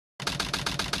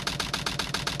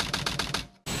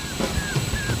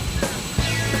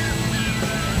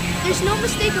There's no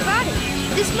mistake about it.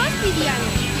 This must be the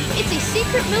island. It's a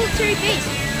secret military base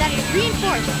that is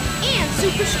reinforced and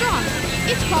super strong.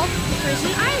 It's called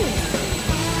Prison Island.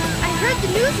 I heard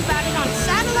the news about it on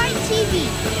satellite TV.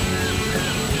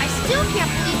 I still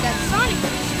can't believe that Sonic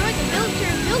would destroy the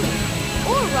military building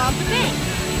or rob the bank.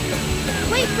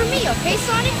 Wait for me, okay,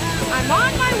 Sonic? I'm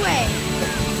on my way.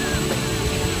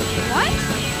 What?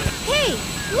 Hey,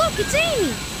 look, it's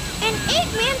Amy! And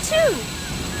Eggman, too!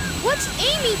 What's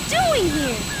Amy doing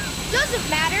here? Doesn't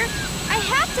matter. I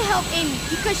have to help Amy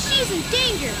because she's in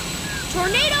danger.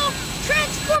 Tornado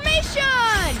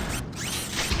transformation!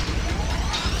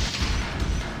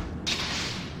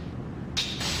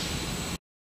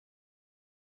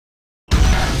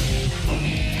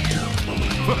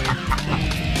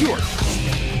 You're...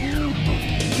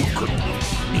 You couldn't...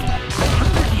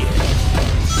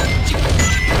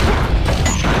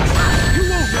 You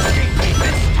won't escape me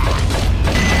this time!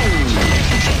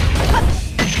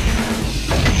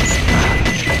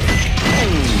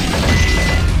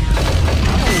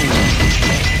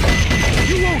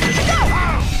 You won't escape!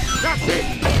 That's it!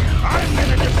 I'm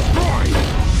gonna destroy you!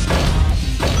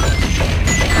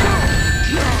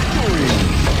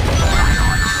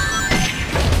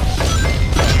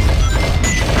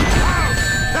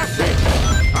 That's it!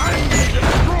 I'm gonna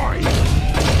destroy you!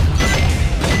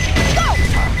 Go!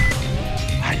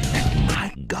 I let my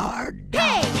guard down.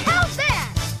 Hey, how's that?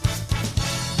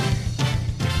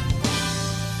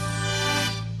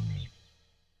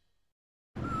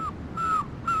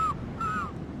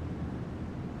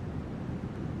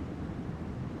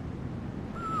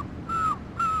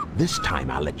 This time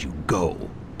I'll let you go,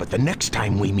 but the next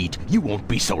time we meet, you won't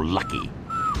be so lucky.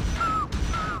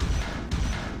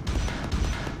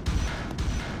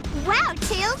 Wow,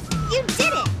 Tails, you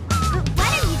did it! But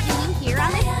what are you doing here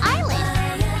on this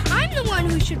island? I'm the one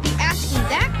who should be asking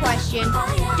that question.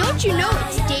 Don't you know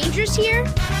it's dangerous here?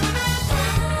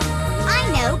 I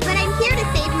know, but I'm here to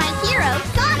save my hero,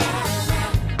 Sonic!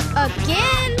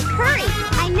 Again? Hurry!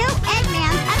 I know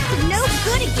Eggman's up to no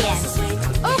good again.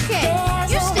 Okay,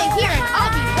 you stay here and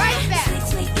I'll be right back.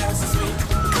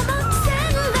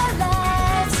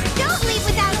 Don't leave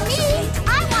without me!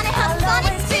 I want to help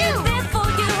Sonic too!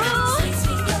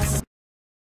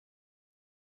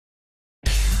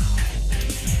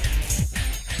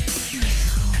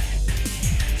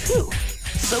 Phew.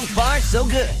 So far, so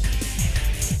good.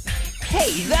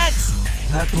 Hey, that's...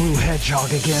 That blue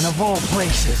hedgehog again, of all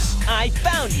places. I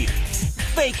found you,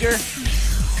 Faker.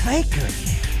 Faker?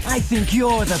 I think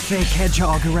you're the fake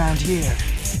hedgehog around here.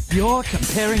 You're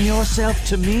comparing yourself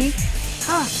to me?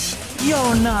 Huh?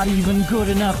 You're not even good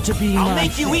enough to be I'll my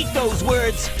make you eat those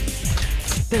words.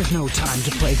 There's no time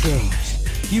to play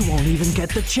games. You won't even get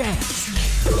the chance.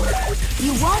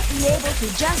 You won't be able to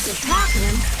just attack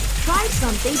him. Try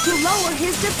something to lower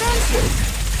his defenses.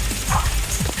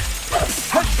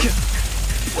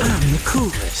 I'm the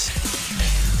coolest.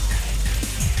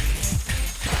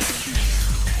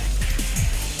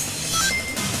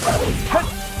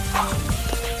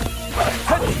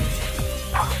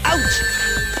 Ouch!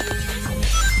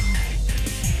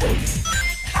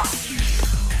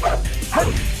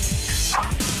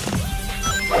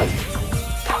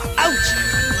 Ouch!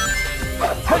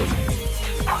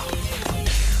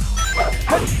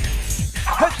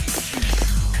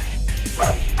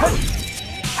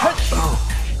 Oh,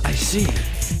 I see.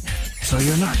 So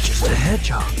you're not just a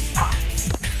hedgehog.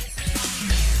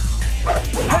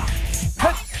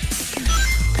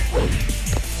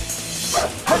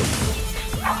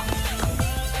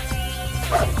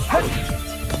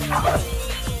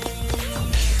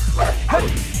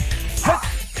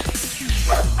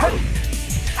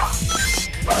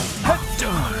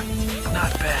 Darn,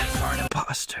 not bad for an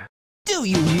imposter. Do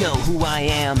you know who I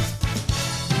am?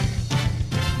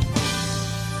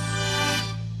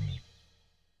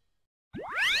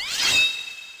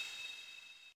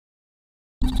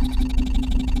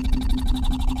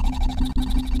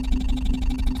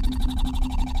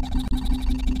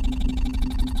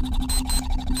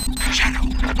 Shadow,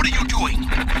 what are you doing?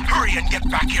 Hurry and get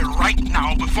back here right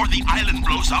now before the island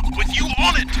blows up with you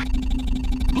on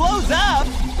it! Blows up?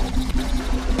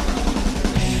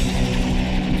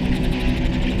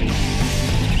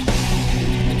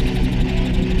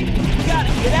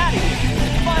 Gotta get out of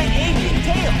here. Find Amy and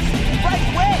Tails. Right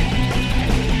away.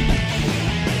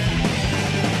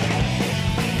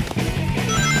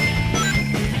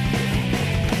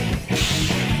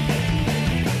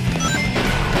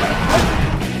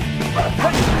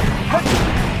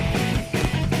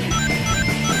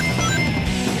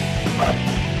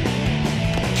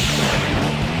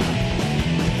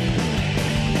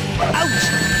 Ouch!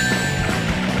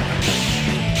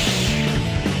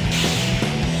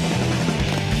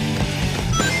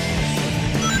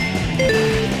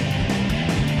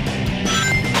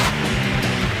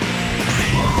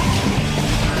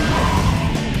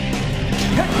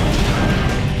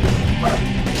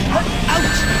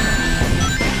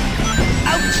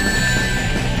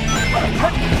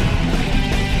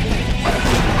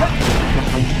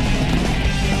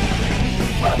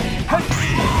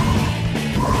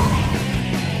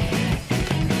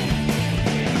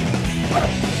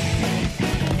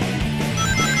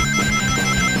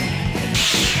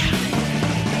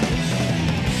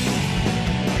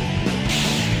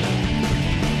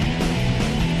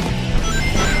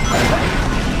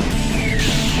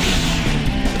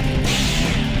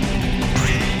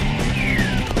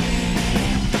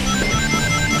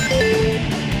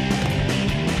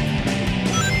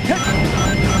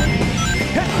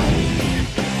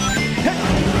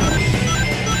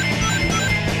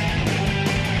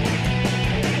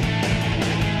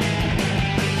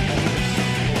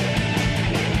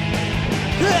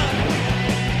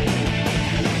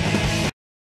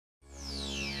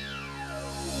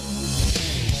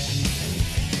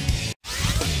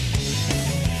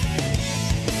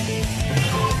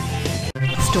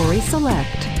 Story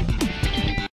select.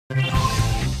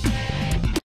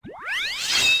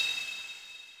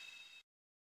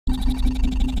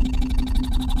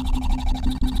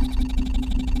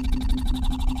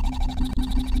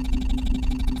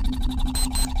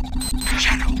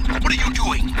 Shadow, what are you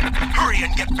doing? Hurry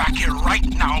and get back here right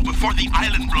now before the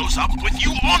island blows up with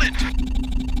you on it!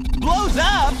 Blows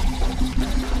up?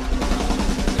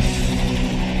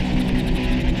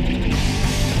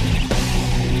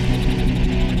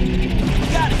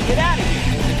 Gotta get out of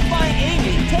here and find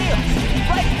Amy and Tails.